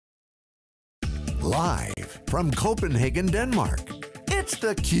Live from Copenhagen, Denmark, it's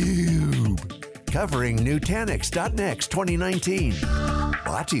theCUBE. Covering Nutanix .NEXT 2019.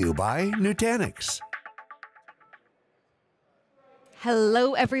 Brought to you by Nutanix.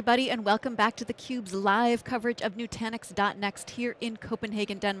 Hello everybody and welcome back to theCUBE's live coverage of Nutanix .NEXT here in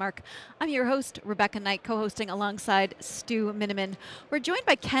Copenhagen, Denmark. I'm your host, Rebecca Knight, co-hosting alongside Stu Miniman. We're joined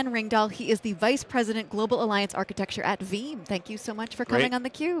by Ken Ringdahl. He is the Vice President Global Alliance Architecture at Veeam. Thank you so much for coming on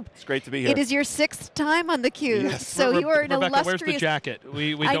theCUBE. It's great to be here. It is your 6th time on theCUBE. Yes. So you are an Rebecca, illustrious... where's the jacket?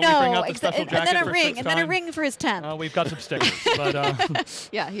 We I don't know, bring out the special jacket and then a for ring, sixth and then a time? ring for his 10th. We've got some stickers, but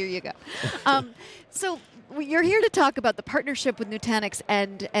yeah, here you go. So you're here to talk about the partnership with Nutanix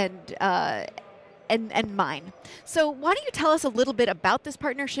and Mine. So why don't you tell us a little bit about this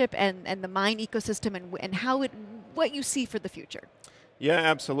partnership and the Mine ecosystem and how what you see for the future? Yeah,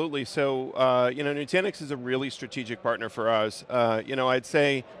 absolutely. So, Nutanix is a really strategic partner for us. I'd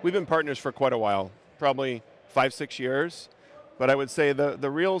say we've been partners for quite a while, probably 5-6 years. But I would say the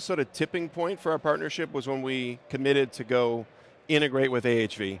real sort of tipping point for our partnership was when we committed to go integrate with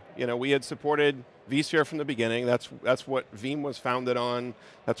AHV. We had supported vSphere from the beginning. That's what Veeam was founded on.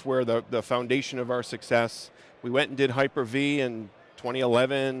 That's where the foundation of our success. We went and did Hyper-V in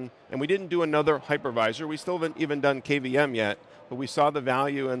 2011, and we didn't do another hypervisor. We still haven't even done KVM yet, but we saw the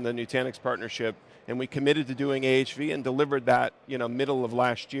value in the Nutanix partnership, and we committed to doing AHV and delivered that middle of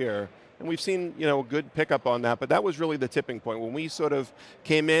last year. And we've seen a good pickup on that, but that was really the tipping point when we sort of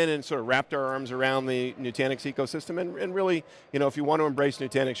came in and sort of wrapped our arms around the Nutanix ecosystem. And really, if you want to embrace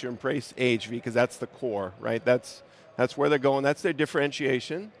Nutanix, you embrace AHV because that's the core, right? That's where they're going. That's their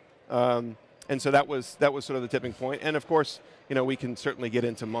differentiation. And so that was sort of the tipping point. And of course, we can certainly get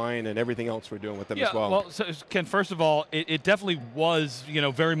into Mine and everything else we're doing with them as well. Well, so Ken, first of all, it definitely was,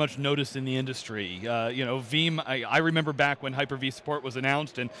 very much noticed in the industry. Veeam, I remember back when Hyper-V support was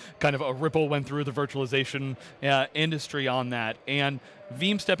announced and kind of a ripple went through the virtualization industry on that. And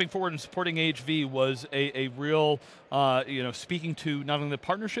Veeam stepping forward and supporting AHV was a real, speaking to not only the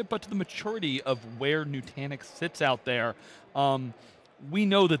partnership, but to the maturity of where Nutanix sits out there. We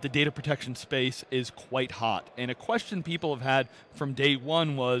know that the data protection space is quite hot, and a question people have had from day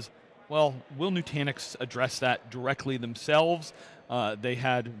one was, well, will Nutanix address that directly themselves? They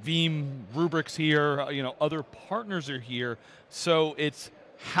had Veeam, Rubrics here, other partners are here, so it's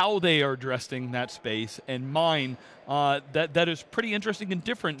how they are addressing that space, and Mine, that is pretty interesting and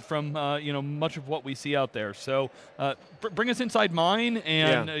different from much of what we see out there. So bring us inside Mine,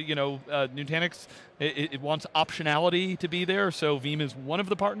 and Nutanix, it wants optionality to be there. So Veeam is one of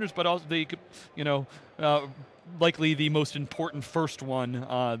the partners, but also likely the most important first one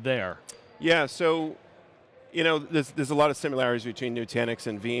there. Yeah. So there's a lot of similarities between Nutanix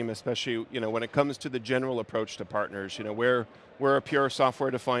and Veeam, especially when it comes to the general approach to partners. We're a pure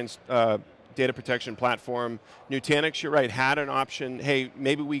software-defined data protection platform. Nutanix, you're right, had an option. Hey,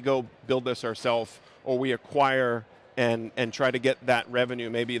 maybe we go build this ourselves, or we acquire and try to get that revenue,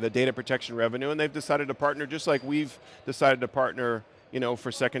 maybe the data protection revenue. And they've decided to partner, just like we've decided to partner,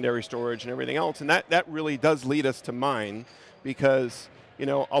 for secondary storage and everything else. And that really does lead us to Mine, because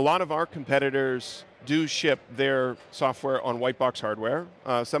a lot of our competitors do ship their software on white box hardware.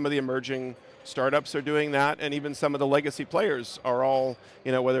 Some of the emerging startups are doing that, and even some of the legacy players are all,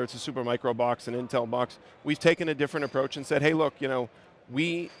 whether it's a Supermicro box, an Intel box, we've taken a different approach and said, hey, look,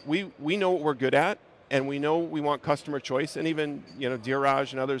 we know what we're good at, and we know we want customer choice, and even,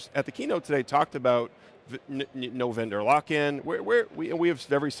 Dheeraj and others at the keynote today talked about no vendor lock-in. We have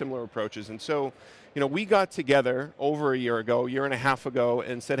very similar approaches, and so, we got together over a year and a half ago,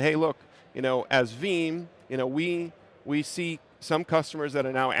 and said, hey, look, as Veeam, we see some customers that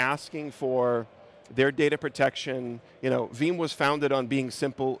are now asking for their data protection. Veeam was founded on being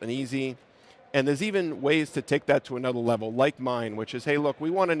simple and easy, and there's even ways to take that to another level, like Mine, which is, hey, look, we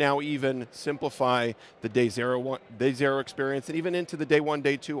want to now even simplify the day zero experience, and even into the day one,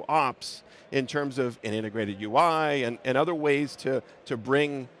 day two ops in terms of an integrated UI and other ways to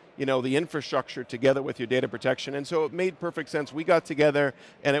bring the infrastructure together with your data protection. And so it made perfect sense. We got together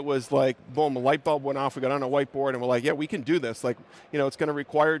and it was like, boom, a light bulb went off. We got on a whiteboard and we're like, yeah, we can do this. Like, it's going to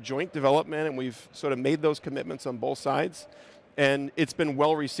require joint development, and we've sort of made those commitments on both sides. And it's been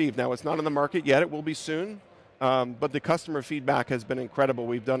well received. Now, it's not on the market yet. It will be soon. but the customer feedback has been incredible.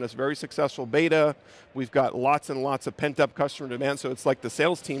 We've done this very successful beta. We've got lots and lots of pent-up customer demand, so it's like the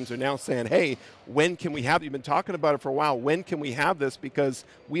sales teams are now saying, hey, when can we have, you've been talking about it for a while, when can we have this? Because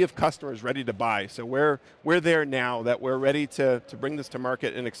we have customers ready to buy. So we're there now that we're ready to bring this to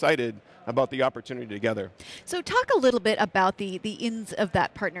market and excited about the opportunity together. So talk a little bit about the ins of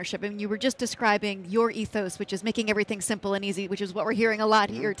that partnership. I mean, you were just describing your ethos, which is making everything simple and easy, which is what we're hearing a lot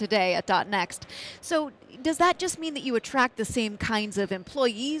here today at .next. So does that just mean that you attract the same kinds of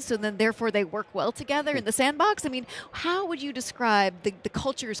employees, so then therefore they work well together in the sandbox? I mean, how would you describe the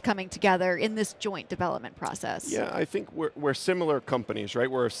cultures coming together in this joint development process? Yeah, I think we're similar companies, right?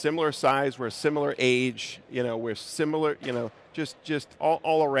 We're a similar size, we're a similar age, we're similar, just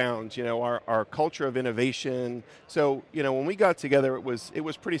all around, our culture of innovation. So, when we got together, it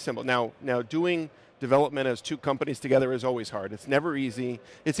was pretty simple. Now doing development as two companies together is always hard. It's never easy.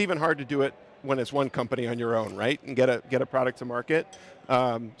 It's even hard to do it when it's one company on your own, right? And get a product to market.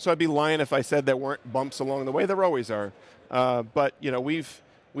 So I'd be lying if I said there weren't bumps along the way. There always are. But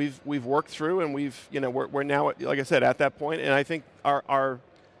we've worked through, and we're now, like I said, at that point. And I think our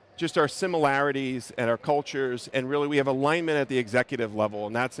similarities and our cultures, and really we have alignment at the executive level,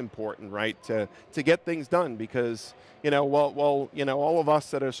 and that's important, right? To get things done, because all of us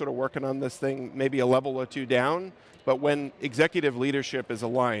that are sort of working on this thing maybe a level or two down, but when executive leadership is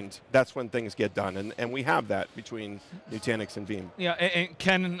aligned, that's when things get done, and we have that between Nutanix and Veeam. Yeah, and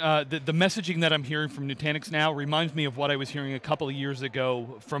Ken, the messaging that I'm hearing from Nutanix now reminds me of what I was hearing a couple of years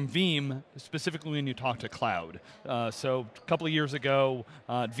ago from Veeam, specifically when you talk to cloud. So a couple of years ago,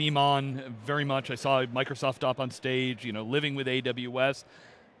 Veeam on, very much, I saw Microsoft up on stage, living with AWS.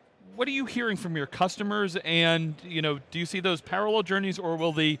 What are you hearing from your customers, and do you see those parallel journeys, or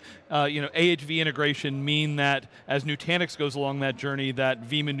will the AHV integration mean that as Nutanix goes along that journey, that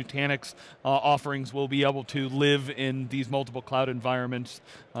Veeam and Nutanix offerings will be able to live in these multiple cloud environments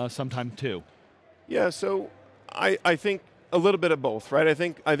sometime too? Yeah, so I think a little bit of both, right? I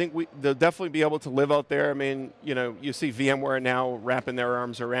think they'll definitely be able to live out there. I mean, you see VMware now wrapping their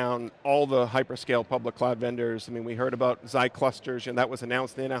arms around all the hyperscale public cloud vendors. I mean, we heard about Xi clusters, and that was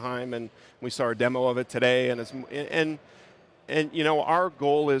announced in Anaheim, and we saw a demo of it today. And our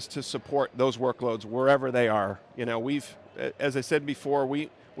goal is to support those workloads wherever they are. We've, as I said before, we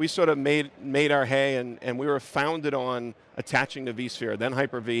sort of made our hay, and we were founded on attaching to vSphere, then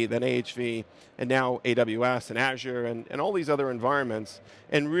Hyper-V, then AHV, and now AWS and Azure and all these other environments.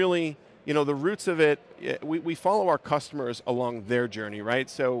 And really, the roots of it, we follow our customers along their journey, right?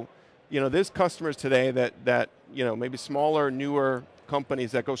 So, there's customers today that maybe smaller, newer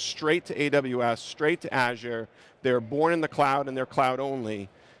companies that go straight to AWS, straight to Azure. They're born in the cloud and they're cloud only.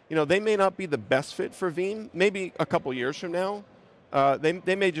 They may not be the best fit for Veeam, maybe a couple years from now.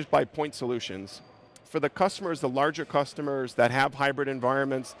 They may just buy point solutions. For the customers, the larger customers that have hybrid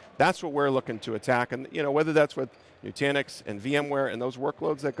environments, that's what we're looking to attack. And whether that's with Nutanix and VMware and those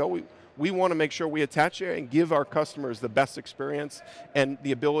workloads that go, we want to make sure we attach there and give our customers the best experience and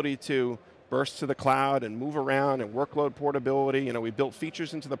the ability to burst to the cloud and move around and workload portability. We built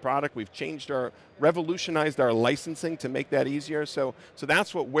features into the product. We've revolutionized our licensing to make that easier. So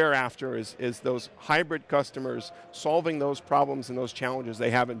that's what we're after is those hybrid customers solving those problems and those challenges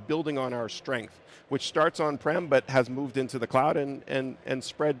they have and building on our strength, which starts on-prem but has moved into the cloud and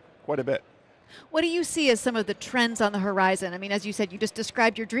spread quite a bit. What do you see as some of the trends on the horizon? I mean, as you said, you just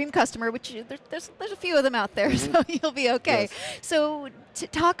described your dream customer, which there's a few of them out there, so you'll be okay. Yes. So to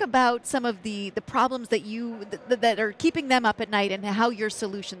talk about some of the problems that that are keeping them up at night and how your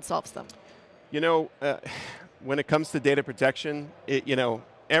solution solves them. When it comes to data protection,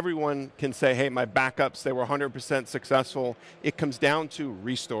 everyone can say, hey, my backups, they were 100% successful. It comes down to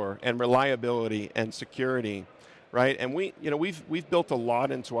restore and reliability and security. Right, and we've built a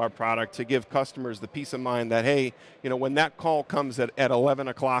lot into our product to give customers the peace of mind that, hey, when that call comes at 11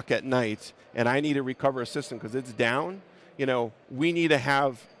 o'clock at night and I need to recover a system because it's down, we need to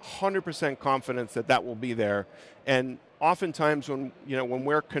have 100% confidence that that will be there. And oftentimes when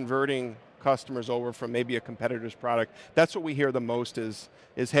we're converting customers over from maybe a competitor's product, that's what we hear the most is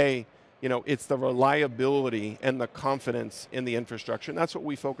hey, it's the reliability and the confidence in the infrastructure, and that's what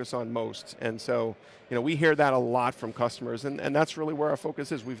we focus on most. And so, we hear that a lot from customers, and that's really where our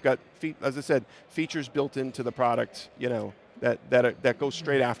focus is. We've got, as I said, features built into the product, that go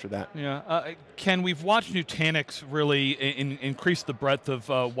straight after that. Yeah, Ken, we've watched Nutanix really increase the breadth of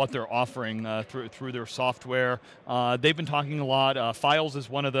what they're offering through their software. They've been talking a lot. Files is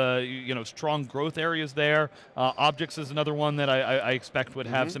one of the strong growth areas there. Objects is another one that I expect would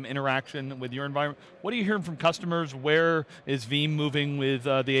have some interaction with your environment. What are you hearing from customers? Where is Veeam moving with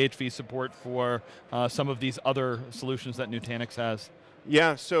the AHV support for some of these other solutions that Nutanix has?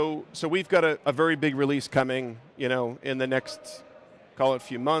 Yeah, so we've got a very big release coming, in the next, call it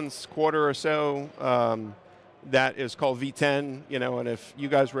few months, quarter or so. That is called V10, and if you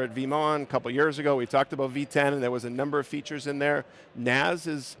guys were at VeeamON a couple years ago, we talked about V10, and there was a number of features in there. NAS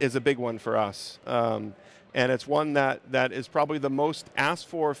is a big one for us, and it's one that is probably the most asked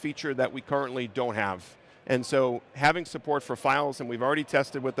for feature that we currently don't have. And so having support for files, and we've already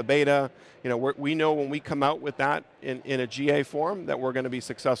tested with the beta, we know when we come out with that in a GA form that we're going to be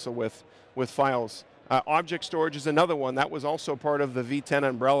successful with files. Object storage is another one. That was also part of the V10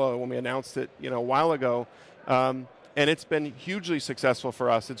 umbrella when we announced it a while ago. And it's been hugely successful for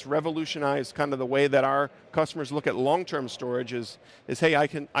us. It's revolutionized kind of the way that our customers look at long-term storage is hey, I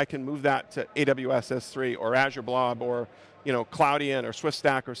can move that to AWS S3 or Azure Blob or Cloudian or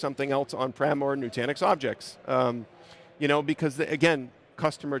SwiftStack or something else on-prem or Nutanix objects. Because again,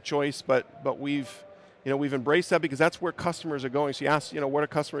 customer choice, but we've embraced that because that's where customers are going. So you ask, what are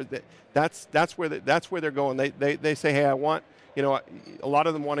customers? That's where they're going. They say, hey, I want. A lot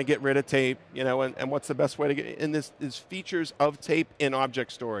of them want to get rid of tape. And what's the best way to get? And this is features of tape in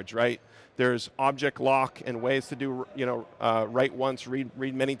object storage, right? There's object lock and ways to do, write once,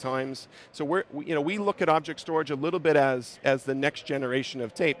 read many times. So we look at object storage a little bit as the next generation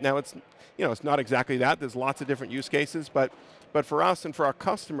of tape. Now it's not exactly that. There's lots of different use cases, but for us and for our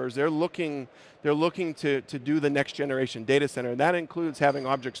customers, they're looking to do the next generation data center. And that includes having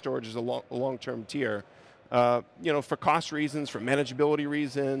object storage as a long-term tier. For cost reasons, for manageability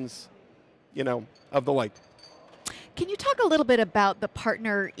reasons, of the like. Can you talk a little bit about the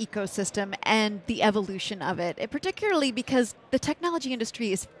partner ecosystem and the evolution of it, particularly because the technology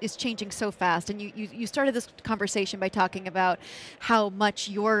industry is changing so fast, and you started this conversation by talking about how much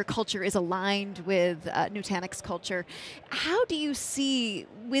your culture is aligned with Nutanix culture. How do you see,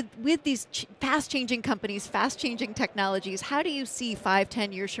 with these fast-changing companies, fast-changing technologies, how do you see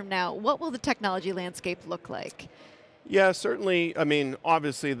 5-10 years from now, what will the technology landscape look like? Yeah, certainly. I mean,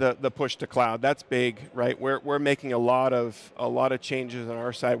 obviously the push to cloud, that's big, right? We're making a lot of changes on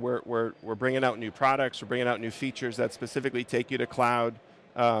our side. We're bringing out new products. We're bringing out new features that specifically take you to cloud.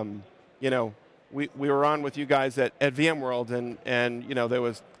 We were on with you guys at VMworld, and there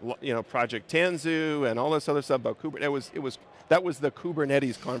was Project Tanzu and all this other stuff about Kubernetes. That was the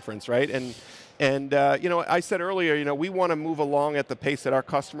Kubernetes conference, right? And I said earlier, we want to move along at the pace that our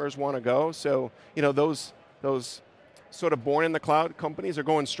customers want to go. So those sort of born in the cloud companies are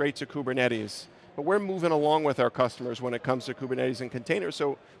going straight to Kubernetes. But we're moving along with our customers when it comes to Kubernetes and containers.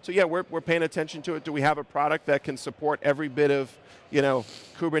 So yeah, we're paying attention to it. Do we have a product that can support every bit of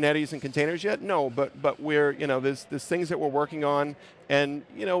Kubernetes and containers yet? No, but we're there's things that we're working on, and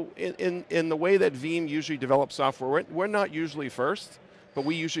in the way that Veeam usually develops software, we're not usually first. But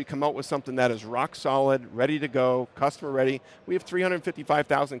we usually come out with something that is rock solid, ready to go, customer ready. We have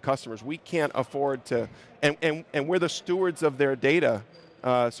 355,000 customers. We can't afford to, and we're the stewards of their data.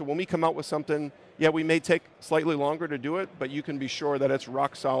 So when we come out with something, yeah, we may take slightly longer to do it, but you can be sure that it's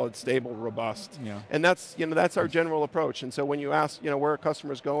rock solid, stable, robust. Yeah. And that's our general approach. And so when you ask, where are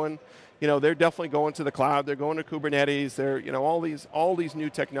customers going, they're definitely going to the cloud. They're going to Kubernetes. They're all these new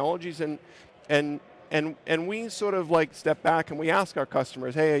technologies, and we sort of like step back and we ask our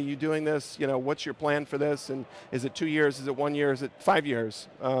customers, hey, are you doing this? What's your plan for this? And is it 2 years? Is it 1 year? Is it 5 years?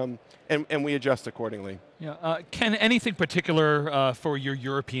 And we adjust accordingly. Yeah. Ken, anything particular for your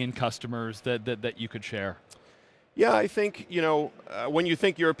European customers that you could share? Yeah, I think, when you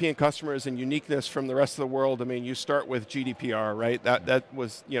think European customers and uniqueness from the rest of the world, I mean, you start with GDPR, right? That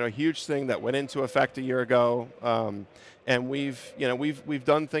was, a huge thing that went into effect a year ago. And we've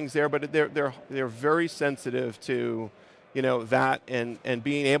done things there, but they're very sensitive to, that and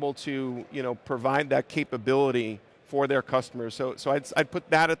being able to, provide that capability for their customers. So I'd put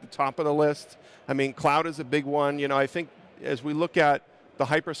that at the top of the list. I mean, cloud is a big one. I think as we look at the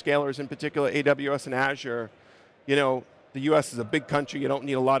hyperscalers, in particular AWS and Azure, the US is a big country. You don't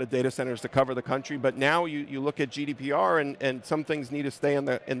need a lot of data centers to cover the country, but now you look at GDPR and some things need to stay in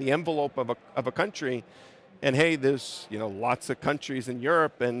the envelope of a country. And hey, there's lots of countries in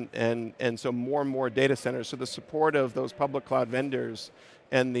Europe, and so more and more data centers. So the support of those public cloud vendors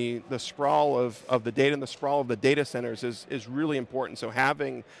and the sprawl of the data and the sprawl of the data centers is really important. So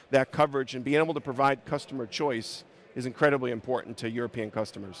having that coverage and being able to provide customer choice is incredibly important to European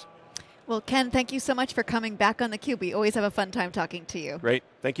customers. Well, Ken, thank you so much for coming back on theCUBE. We always have a fun time talking to you. Great,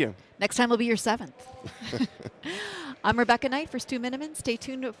 thank you. Next time will be your 7th. I'm Rebecca Knight for Stu Miniman. Stay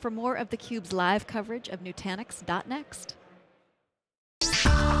tuned for more of theCUBE's live coverage of Nutanix.next.